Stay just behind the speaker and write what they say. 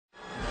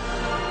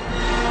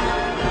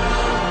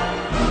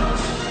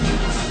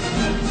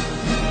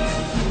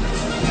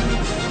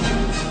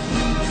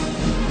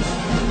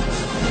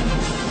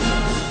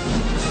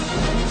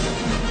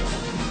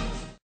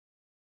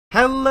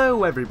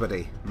Hello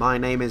everybody, my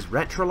name is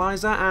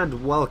Retroliser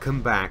and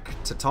welcome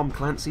back to Tom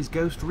Clancy's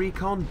Ghost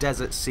Recon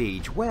Desert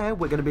Siege, where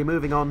we're going to be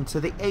moving on to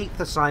the 8th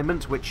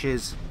assignment, which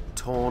is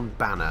Torn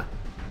Banner.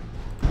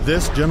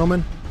 This,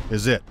 gentlemen,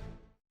 is it.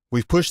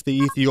 We've pushed the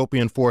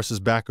Ethiopian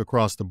forces back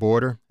across the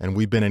border, and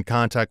we've been in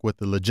contact with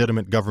the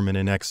legitimate government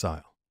in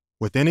exile.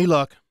 With any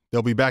luck,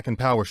 they'll be back in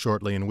power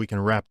shortly and we can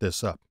wrap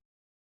this up.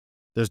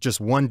 There's just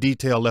one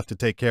detail left to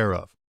take care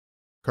of.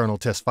 Colonel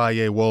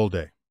Tesfaye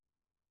Wolde.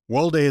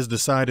 Wolde has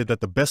decided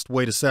that the best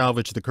way to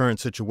salvage the current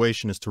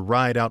situation is to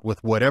ride out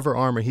with whatever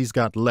armor he's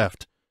got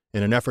left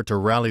in an effort to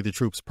rally the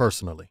troops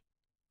personally.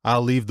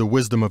 I'll leave the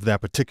wisdom of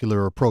that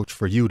particular approach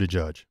for you to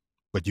judge,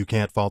 but you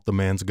can't fault the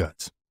man's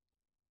guts.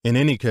 In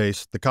any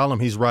case, the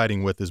column he's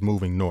riding with is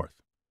moving north.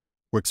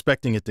 We're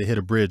expecting it to hit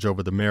a bridge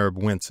over the Marib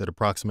Wince at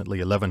approximately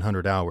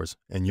 1100 hours,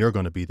 and you're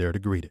going to be there to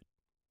greet it.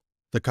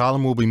 The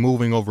column will be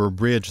moving over a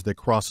bridge that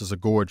crosses a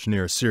gorge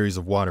near a series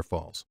of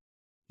waterfalls.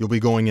 You'll be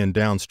going in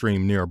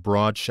downstream near a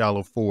broad,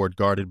 shallow ford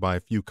guarded by a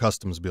few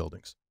customs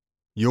buildings.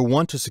 You'll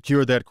want to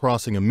secure that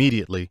crossing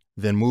immediately,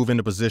 then move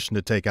into position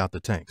to take out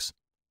the tanks.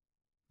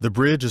 The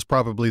bridge is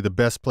probably the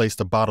best place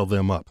to bottle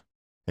them up,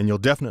 and you'll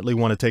definitely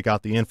want to take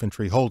out the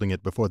infantry holding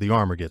it before the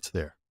armor gets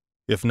there.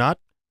 If not,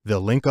 they'll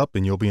link up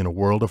and you'll be in a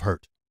world of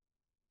hurt.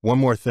 One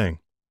more thing.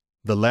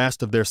 The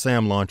last of their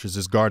SAM launchers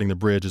is guarding the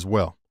bridge as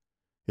well.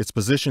 It's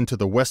positioned to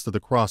the west of the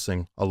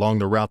crossing along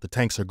the route the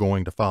tanks are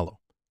going to follow.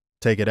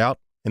 Take it out,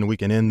 and we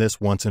can end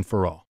this once and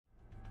for all.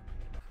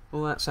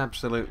 Well, that's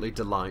absolutely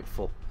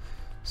delightful.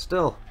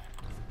 Still,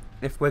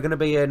 if we're going to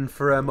be in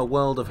for a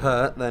world of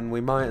hurt, then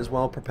we might as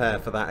well prepare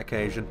for that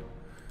occasion.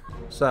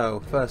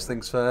 So, first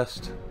things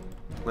first,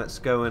 let's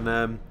go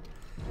and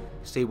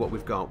see what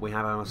we've got. We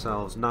have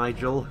ourselves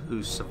Nigel,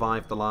 who's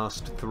survived the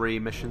last 3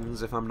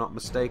 missions, if I'm not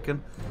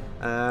mistaken.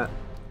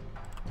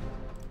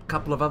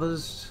 Couple of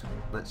others.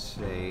 Let's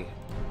see.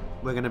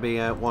 We're going to be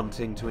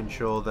wanting to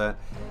ensure that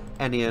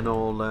any and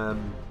all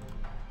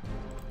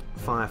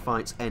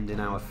firefights end in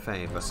our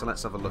favour. So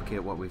let's have a look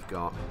at what we've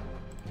got.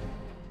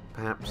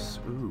 Perhaps...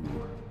 ooh.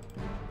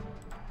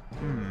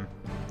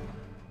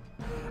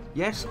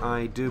 Yes,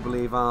 I do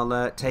believe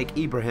I'll take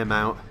Ibrahim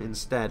out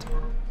instead.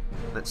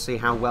 Let's see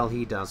how well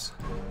he does.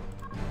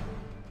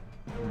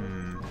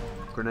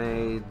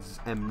 Grenades,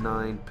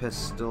 M9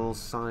 pistol,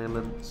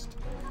 silenced.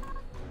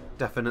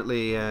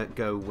 Definitely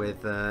go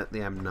with the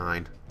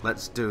M9.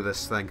 Let's do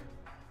this thing.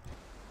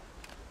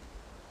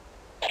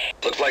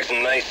 Looks like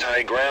some nice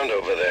high ground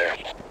over there.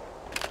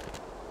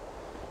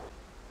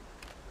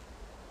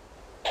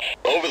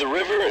 Over the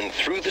river and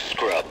through the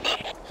scrub.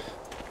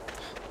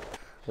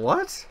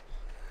 What?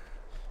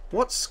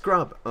 What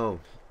scrub? Oh,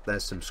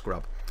 there's some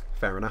scrub.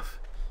 Fair enough.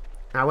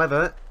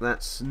 However,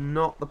 that's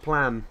not the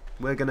plan.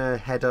 We're going to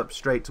head up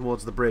straight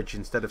towards the bridge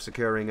instead of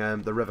securing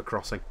the river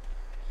crossing.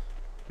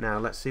 Now,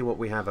 let's see what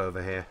we have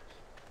over here.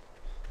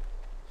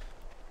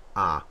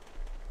 Ah.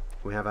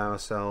 We have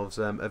ourselves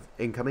an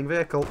incoming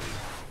vehicle.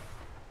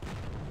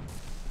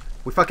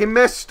 We fucking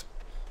missed!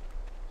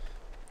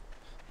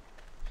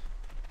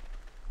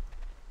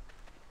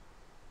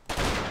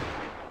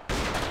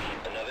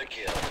 Another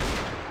kill.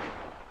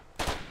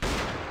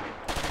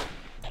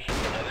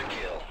 Another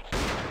kill.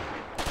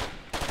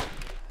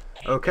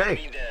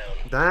 Okay.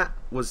 That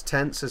was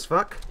tense as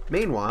fuck.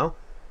 Meanwhile,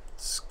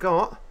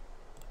 Scott...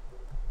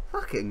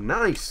 fucking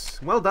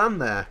nice. Well done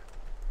there.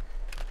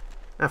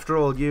 After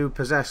all, you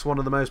possess one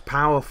of the most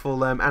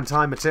powerful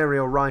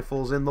anti-material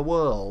rifles in the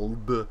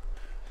world.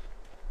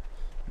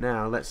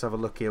 Now, let's have a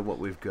look at what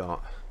we've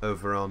got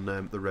over on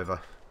the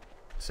river.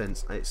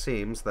 Since it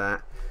seems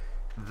that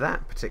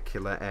that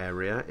particular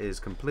area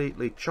is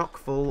completely chock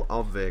full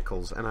of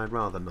vehicles. And I'd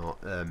rather not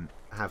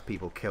have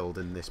people killed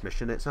in this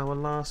mission. It's our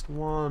last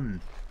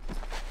one.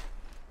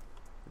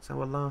 It's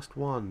our last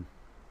one.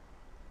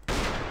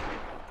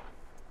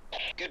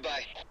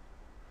 Goodbye.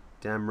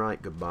 Damn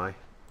right, goodbye.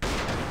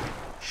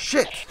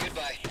 Shit!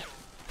 Goodbye.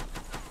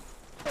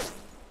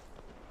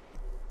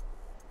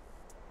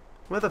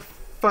 Where the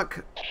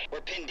fuck?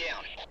 We're pinned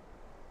down.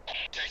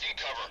 Taking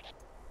cover.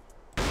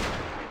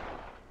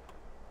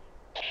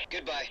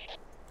 Goodbye.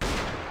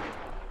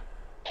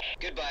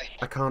 Goodbye.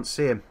 I can't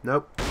see him.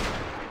 Nope.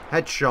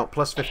 Headshot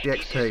plus 50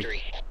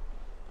 XP.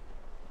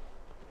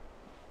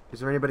 Is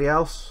there anybody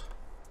else?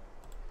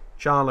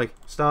 Charlie,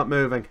 start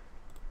moving.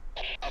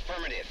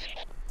 Affirmative.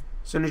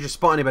 As soon as you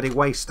spot anybody,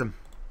 waste them.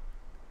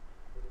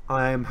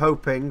 I am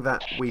hoping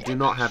that we do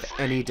not have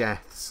any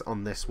deaths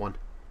on this one.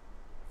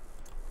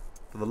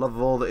 For the love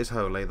of all that is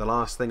holy, the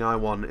last thing I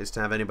want is to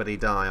have anybody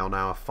die on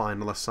our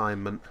final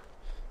assignment.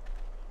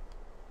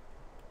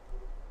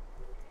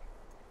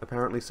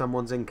 Apparently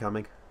someone's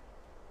incoming.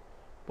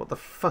 What the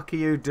fuck are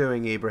you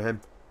doing,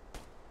 Ibrahim?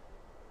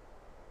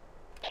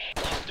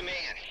 Lost a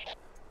man.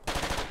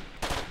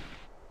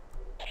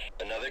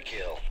 Another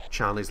kill.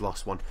 Charlie's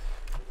lost one.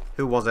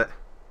 Who was it?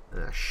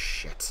 Ah,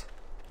 shit.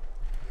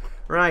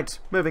 Right,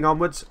 moving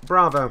onwards.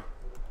 Bravo.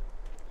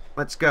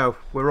 Let's go.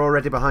 We're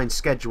already behind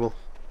schedule.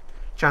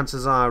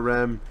 Chances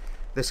are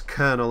This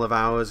colonel of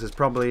ours has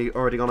probably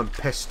already gone and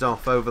pissed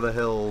off over the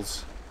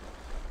hills.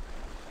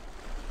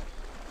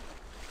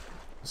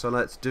 So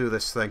let's do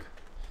this thing.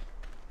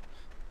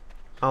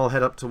 I'll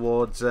head up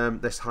towards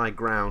this high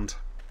ground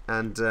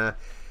and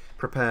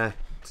prepare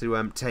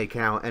to take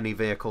out any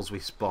vehicles we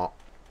spot.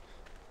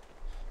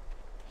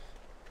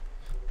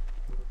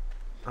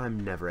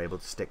 I'm never able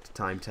to stick to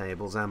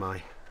timetables, am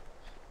I?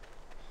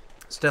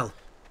 Still,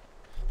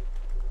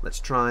 let's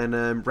try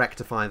and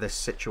rectify this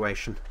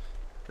situation.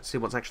 Let's see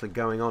what's actually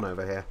going on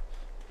over here.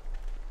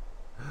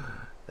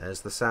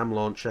 There's the SAM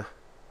launcher.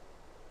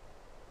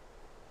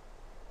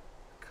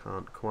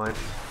 Can't quite.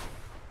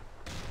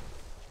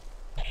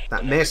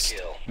 That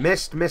missed.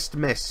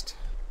 Missed.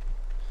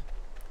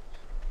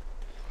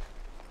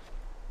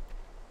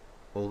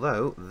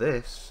 Although,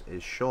 this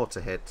is sure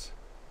to hit.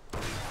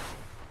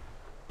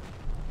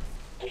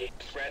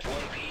 Scratch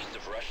one piece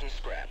of Russian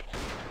scrap.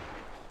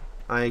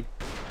 I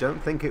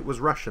don't think it was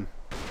Russian.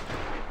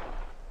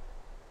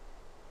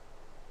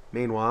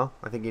 Meanwhile,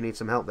 I think you need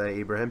some help there,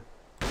 Ibrahim.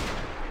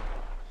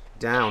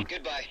 Down.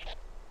 Goodbye.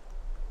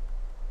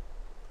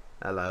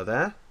 Hello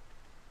there.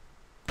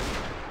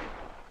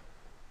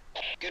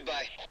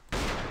 Goodbye.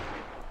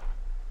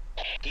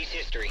 He's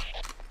history.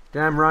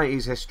 Damn right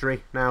he's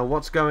history. Now,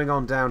 what's going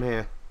on down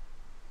here?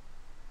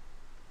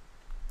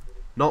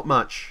 Not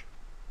much.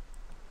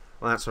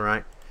 Well, that's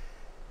alright.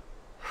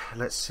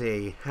 Let's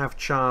see. Have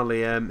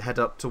Charlie head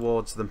up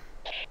towards them.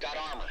 Got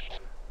armor.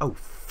 Oh,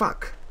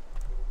 fuck.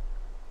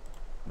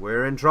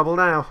 We're in trouble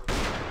now.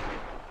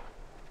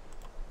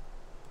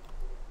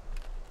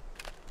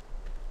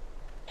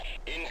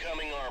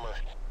 Incoming armor.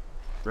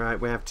 Right,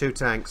 we have 2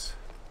 tanks.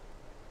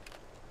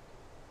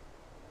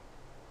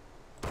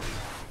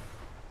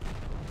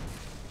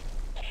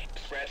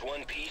 Scratch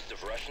one piece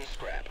of Russian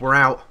scrap. We're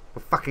out.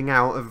 We're fucking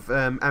out of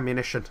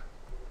ammunition.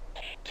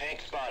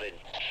 Tank spotted.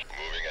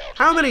 Moving out.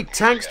 How many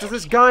tanks does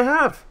this guy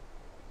have?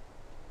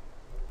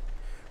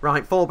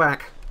 Right, fall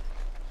back.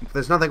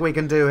 There's nothing we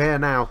can do here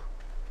now.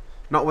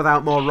 Not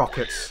without more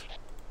rockets.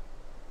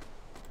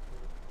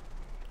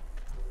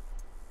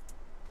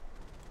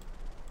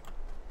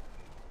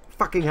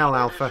 Fucking hell,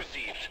 Alpha.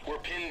 Received. We're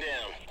pinned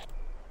down.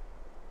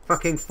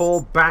 Fucking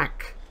fall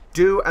back.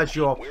 Do as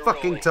you're We're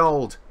fucking rolling.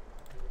 told.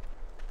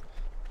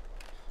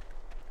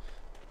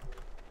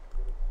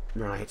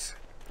 Right.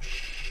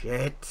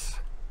 Shit.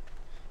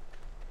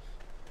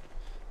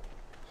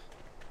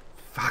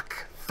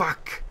 Fuck.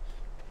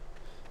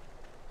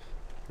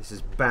 This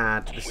is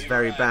bad. This is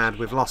very bad.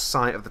 We've lost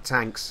sight of the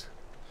tanks.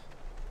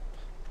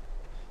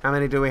 How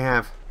many do we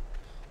have?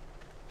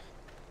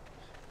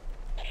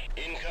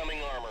 Incoming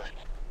armor.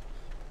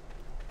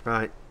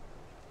 Right.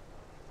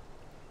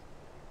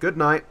 Good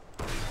night.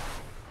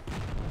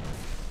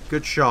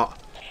 Good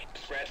shot.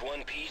 Scratch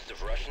one piece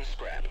of Russian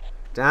scrap.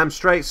 Damn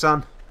straight,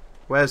 son.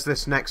 Where's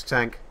this next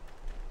tank?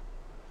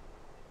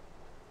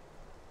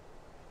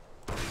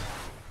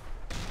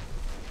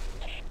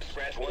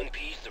 Scratch one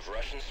piece of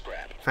Russian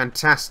scrap.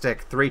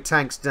 Fantastic. 3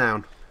 tanks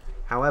down.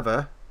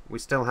 However, we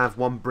still have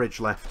 1 bridge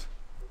left.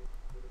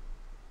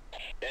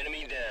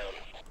 Enemy down.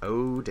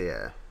 Oh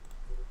dear.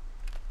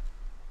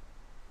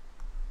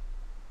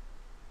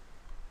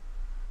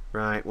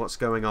 Right, what's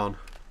going on?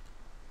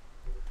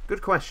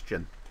 Good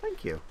question.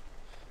 Thank you.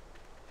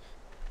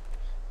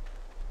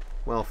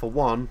 Well, for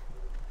one,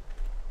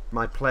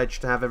 my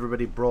pledge to have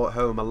everybody brought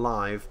home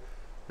alive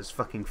has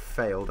fucking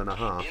failed and a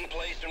half. In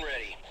place and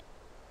ready.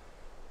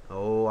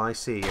 Oh, I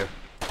see you.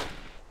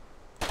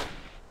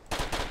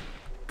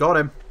 Got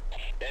him.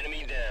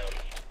 Enemy down.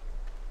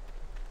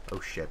 Oh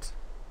shit.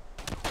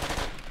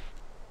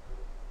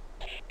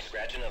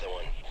 Scratch another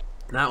one.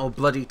 That'll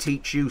bloody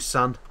teach you,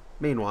 son.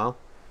 Meanwhile,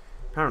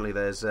 apparently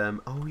there's,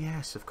 oh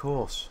yes, of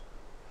course.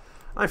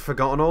 I've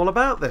forgotten all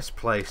about this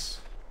place.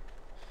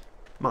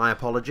 My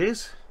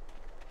apologies.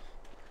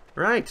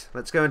 Right,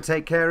 let's go and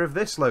take care of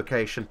this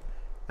location.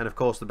 And of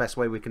course the best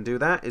way we can do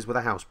that is with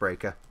a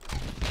housebreaker.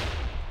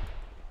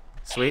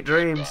 Sweet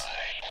dreams. Bye.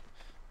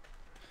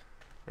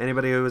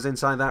 Anybody who was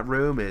inside that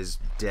room is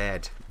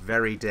dead.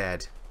 Very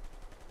dead.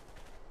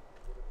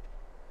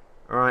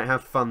 Alright,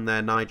 have fun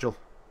there, Nigel.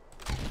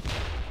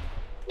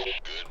 Goodbye.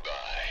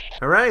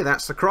 Hooray,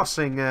 that's the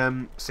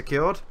crossing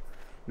secured.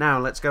 Now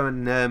let's go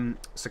and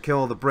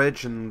secure the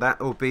bridge, and that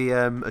will be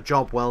a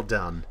job well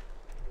done.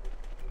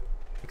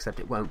 Except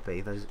it won't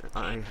be.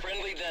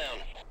 Friendly down.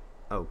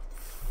 Oh,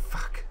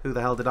 fuck. Who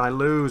the hell did I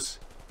lose?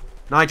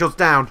 Nigel's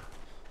down.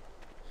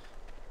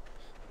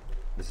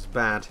 This is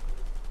bad.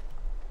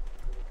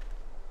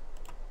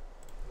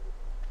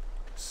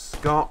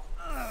 Scott.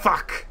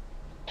 Fuck.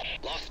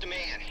 Lost a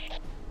man.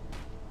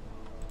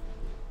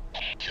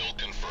 Kill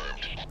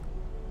confirmed.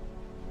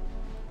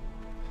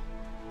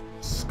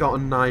 Scott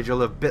and Nigel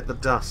have bit the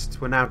dust.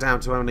 We're now down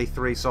to only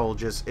 3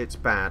 soldiers. It's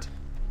bad.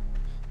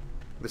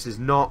 This is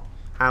not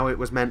how it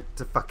was meant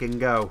to fucking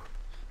go.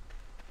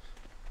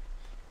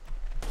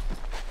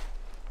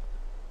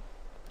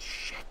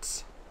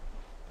 Shit.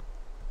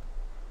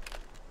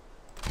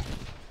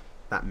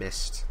 That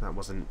missed. That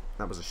was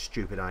a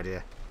stupid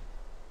idea.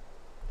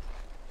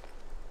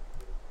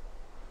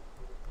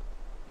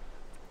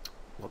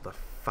 What the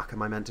fuck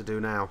am I meant to do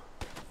now?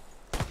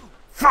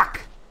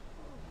 Fuck!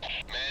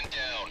 Man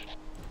down.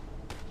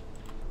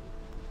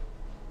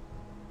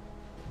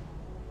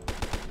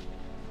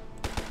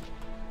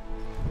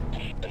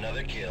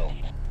 Another kill.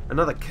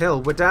 Another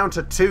kill. We're down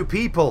to 2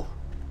 people.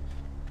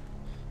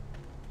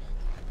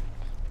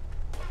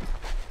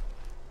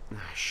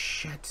 Ah,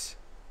 shit.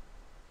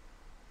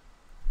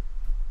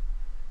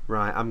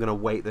 Right, I'm going to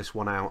wait this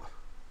one out.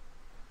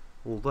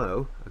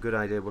 Although, a good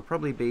idea would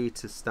probably be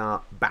to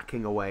start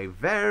backing away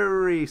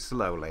very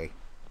slowly.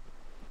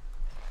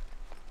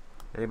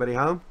 Anybody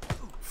home?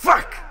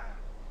 Fuck!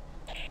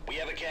 We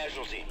have a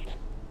casualty.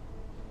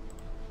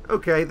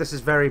 Okay, this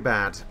is very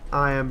bad.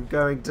 I am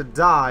going to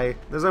die.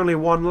 There's only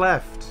one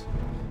left.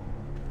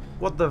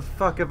 What the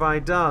fuck have I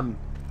done?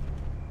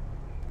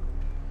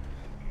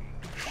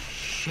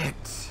 Shit.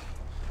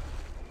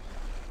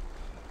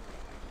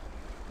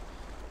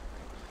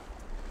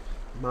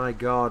 My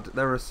god,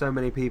 there are so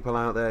many people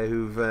out there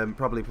who've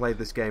probably played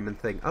this game and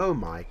think, oh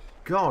my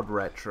god,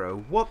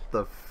 Retro, what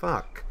the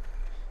fuck?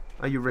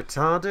 Are you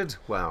retarded?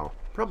 Well,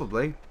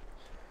 probably.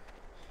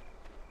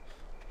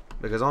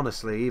 Because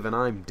honestly, even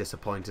I'm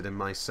disappointed in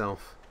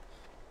myself.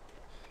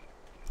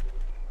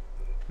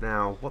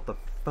 Now, what the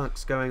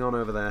fuck's going on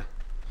over there?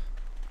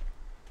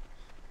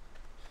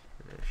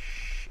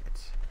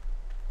 Shit.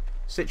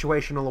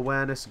 Situational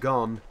awareness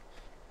gone.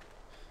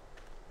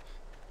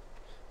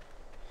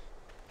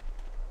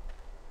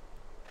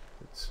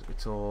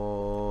 It's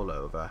all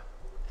over.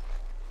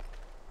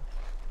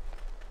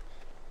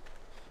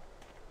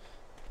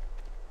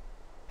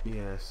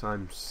 Yes,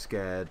 I'm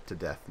scared to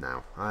death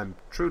now. I'm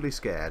truly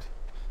scared.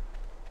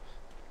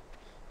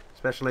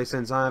 Especially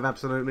since I have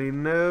absolutely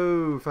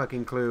no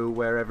fucking clue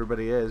where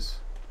everybody is.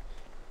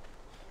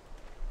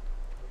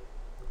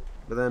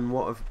 But then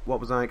what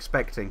was I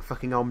expecting?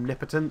 Fucking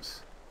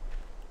omnipotence?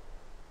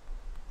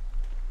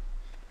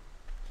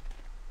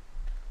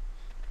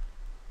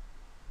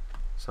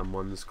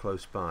 Someone's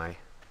close by.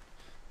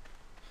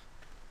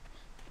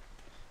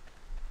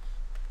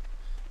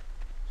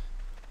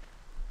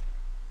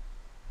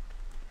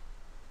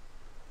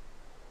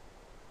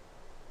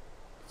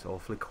 It's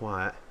awfully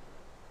quiet.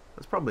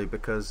 That's probably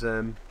because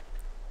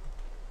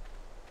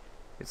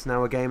it's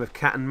now a game of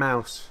cat and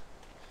mouse.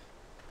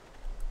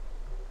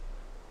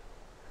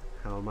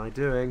 How am I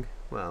doing?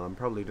 Well, I'm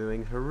probably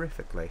doing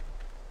horrifically.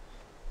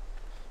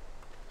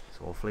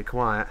 It's awfully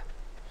quiet.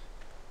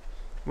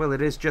 Well,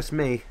 it is just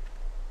me.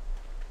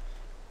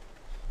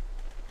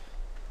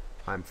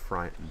 I'm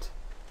frightened.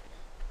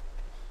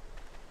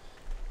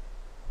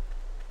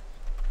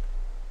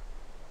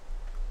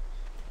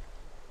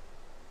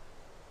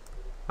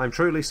 I'm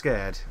truly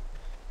scared.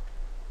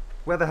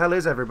 Where the hell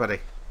is everybody?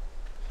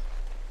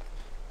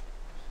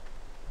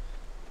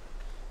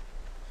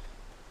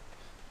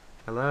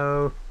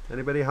 Hello?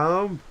 Anybody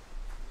home?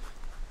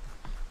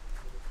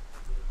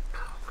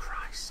 Oh,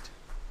 Christ.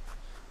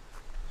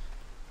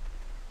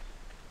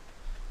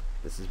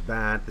 This is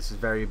bad. This is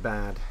very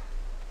bad.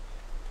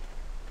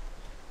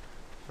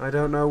 I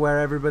don't know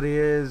where everybody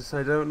is.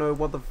 I don't know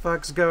what the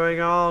fuck's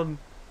going on.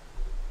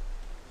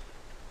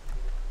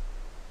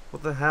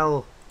 What the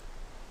hell?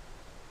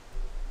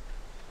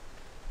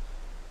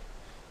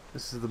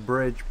 This is the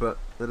bridge, but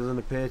there doesn't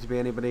appear to be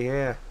anybody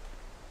here.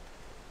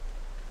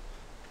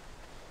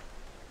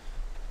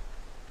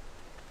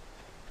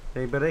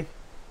 Anybody?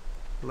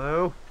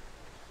 Hello?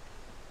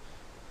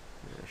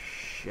 Oh,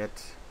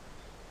 shit.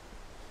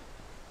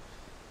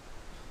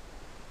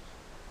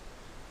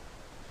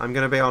 I'm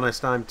gonna be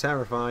honest, I'm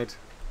terrified.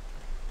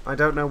 I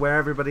don't know where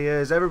everybody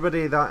is.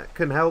 Everybody that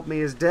can help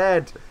me is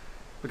dead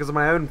because of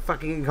my own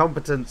fucking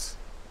incompetence.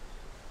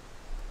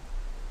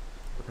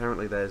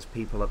 Apparently there's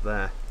people up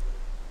there.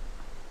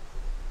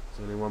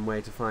 There's only one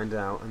way to find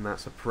out, and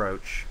that's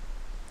approach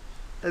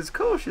as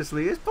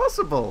cautiously as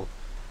possible.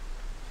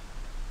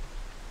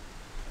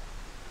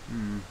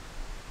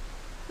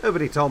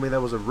 Nobody told me there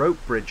was a rope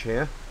bridge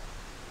here.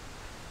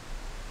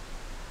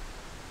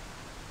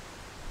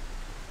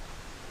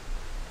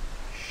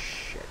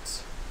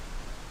 Shit.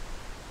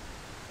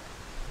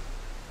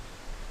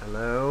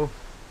 Hello?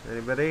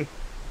 Anybody?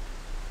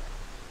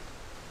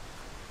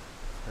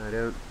 I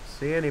don't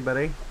see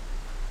anybody.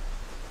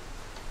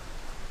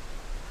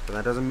 But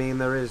that doesn't mean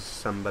there is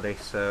somebody,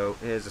 so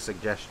here's a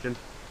suggestion.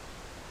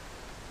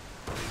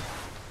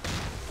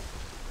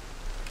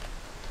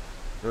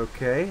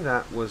 Okay,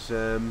 that was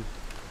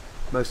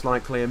most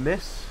likely a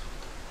miss.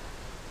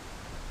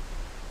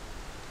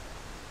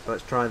 So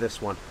let's try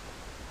this one.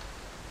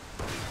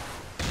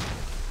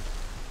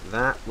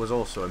 That was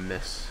also a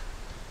miss.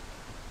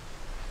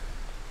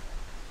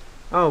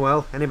 Oh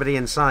well, anybody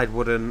inside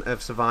wouldn't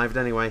have survived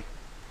anyway.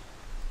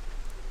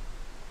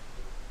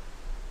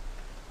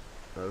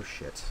 Oh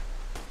shit.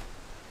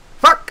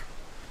 Fuck!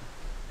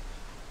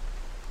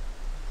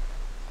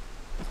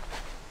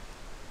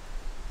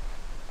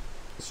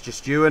 It's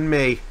just you and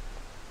me.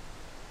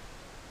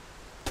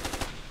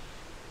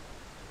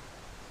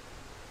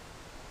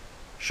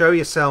 Show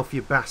yourself,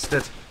 you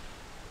bastard.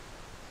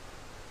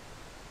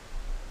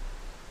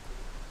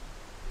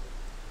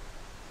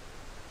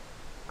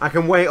 I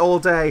can wait all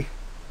day.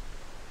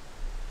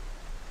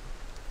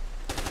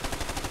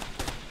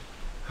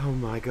 Oh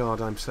my god,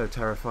 I'm so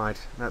terrified.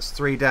 That's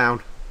 3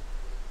 down.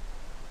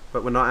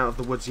 But we're not out of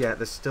the woods yet.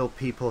 There's still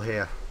people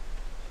here.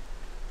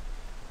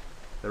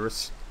 There are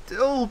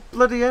still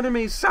bloody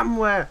enemies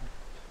somewhere.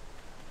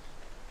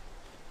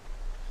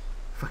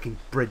 Fucking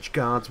bridge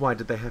guards. Why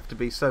did they have to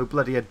be so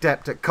bloody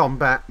adept at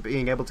combat,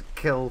 being able to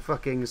kill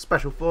fucking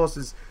special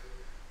forces?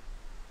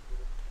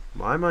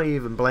 Why am I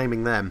even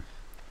blaming them?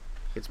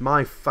 It's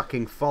my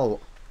fucking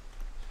fault.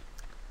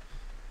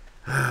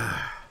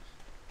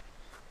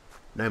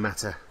 No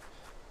matter.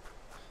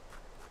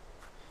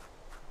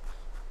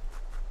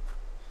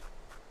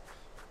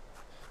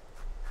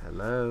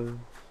 Hello?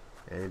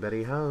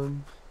 Anybody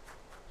home?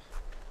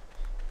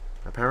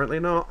 Apparently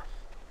not.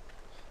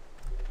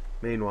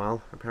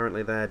 Meanwhile,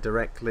 apparently they're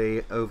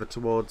directly over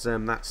towards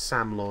that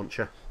SAM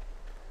launcher.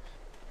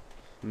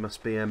 There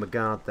must be a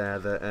guard there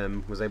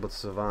that was able to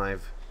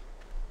survive.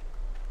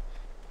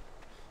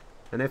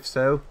 And if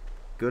so,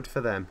 good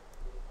for them.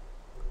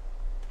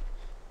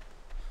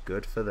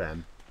 Good for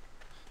them.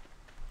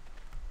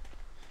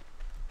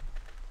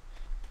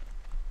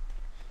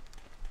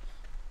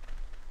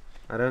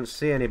 I don't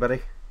see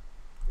anybody.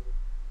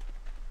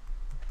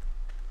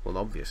 Well,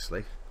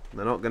 obviously.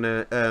 They're not going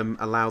to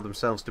allow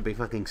themselves to be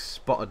fucking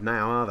spotted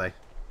now, are they?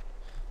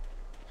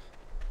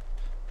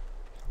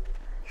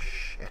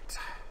 Shit.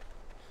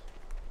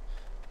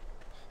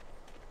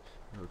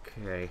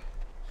 Okay.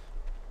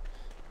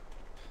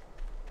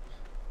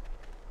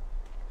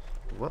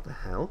 What the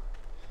hell?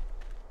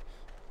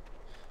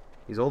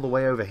 He's all the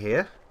way over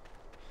here?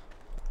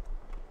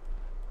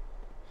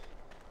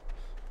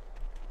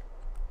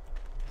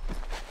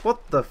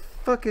 What the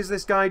fuck is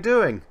this guy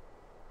doing?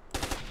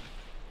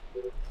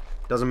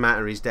 Doesn't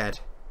matter, he's dead.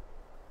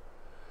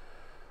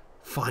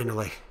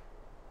 Finally.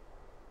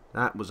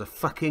 That was a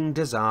fucking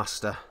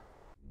disaster.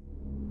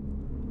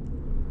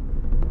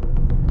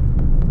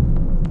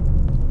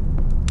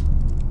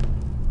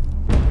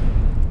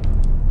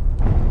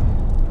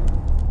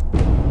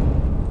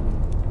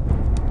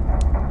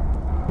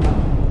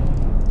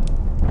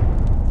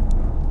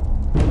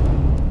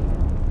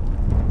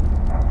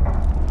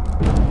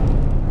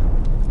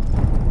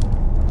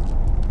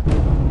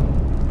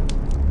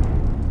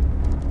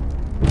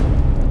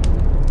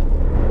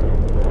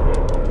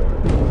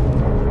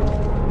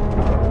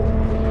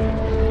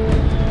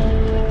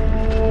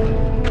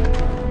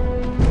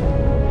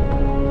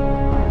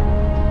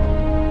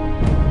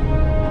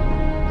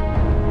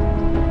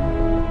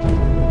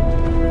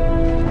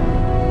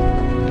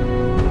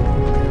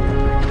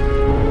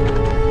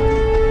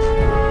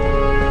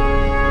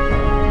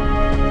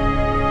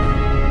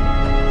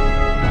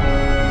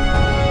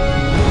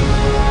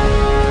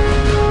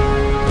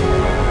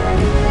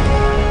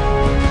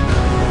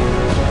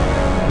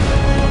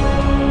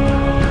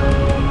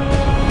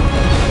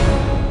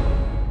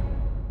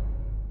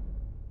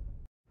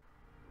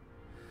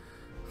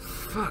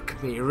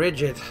 Fuck me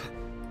rigid.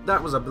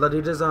 That was a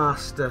bloody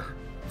disaster.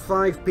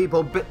 5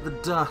 people bit the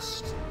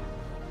dust.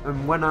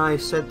 And when I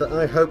said that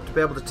I hoped to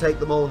be able to take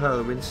them all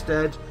home,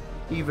 instead,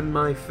 even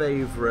my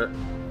favourite,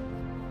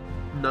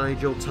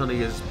 Nigel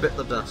Tunney, has bit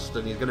the dust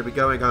and he's going to be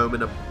going home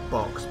in a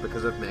box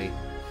because of me.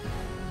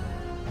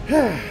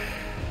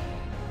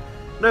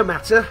 No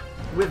matter.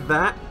 With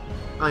that,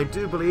 I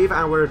do believe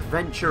our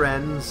adventure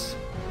ends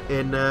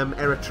in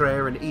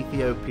Eritrea and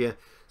Ethiopia,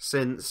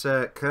 since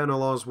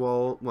Colonel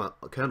Oswald,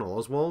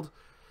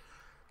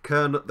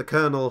 the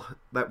colonel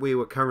that we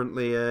were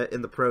currently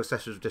in the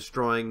process of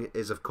destroying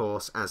is, of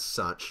course, as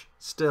such.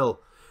 Still,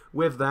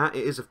 with that,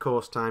 it is, of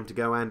course, time to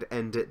go and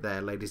end it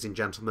there, ladies and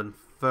gentlemen,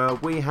 for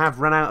we have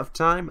run out of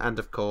time, and,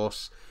 of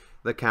course,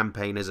 the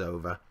campaign is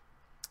over.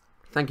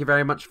 Thank you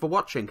very much for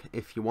watching.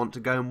 If you want to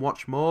go and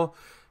watch more,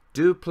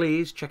 do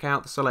please check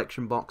out the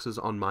selection boxes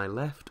on my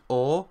left,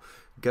 or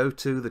go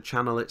to the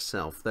channel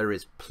itself. There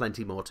is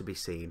plenty more to be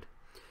seen.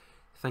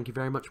 Thank you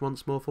very much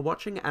once more for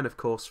watching, and of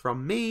course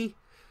from me,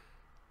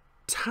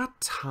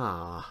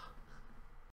 ta-ta.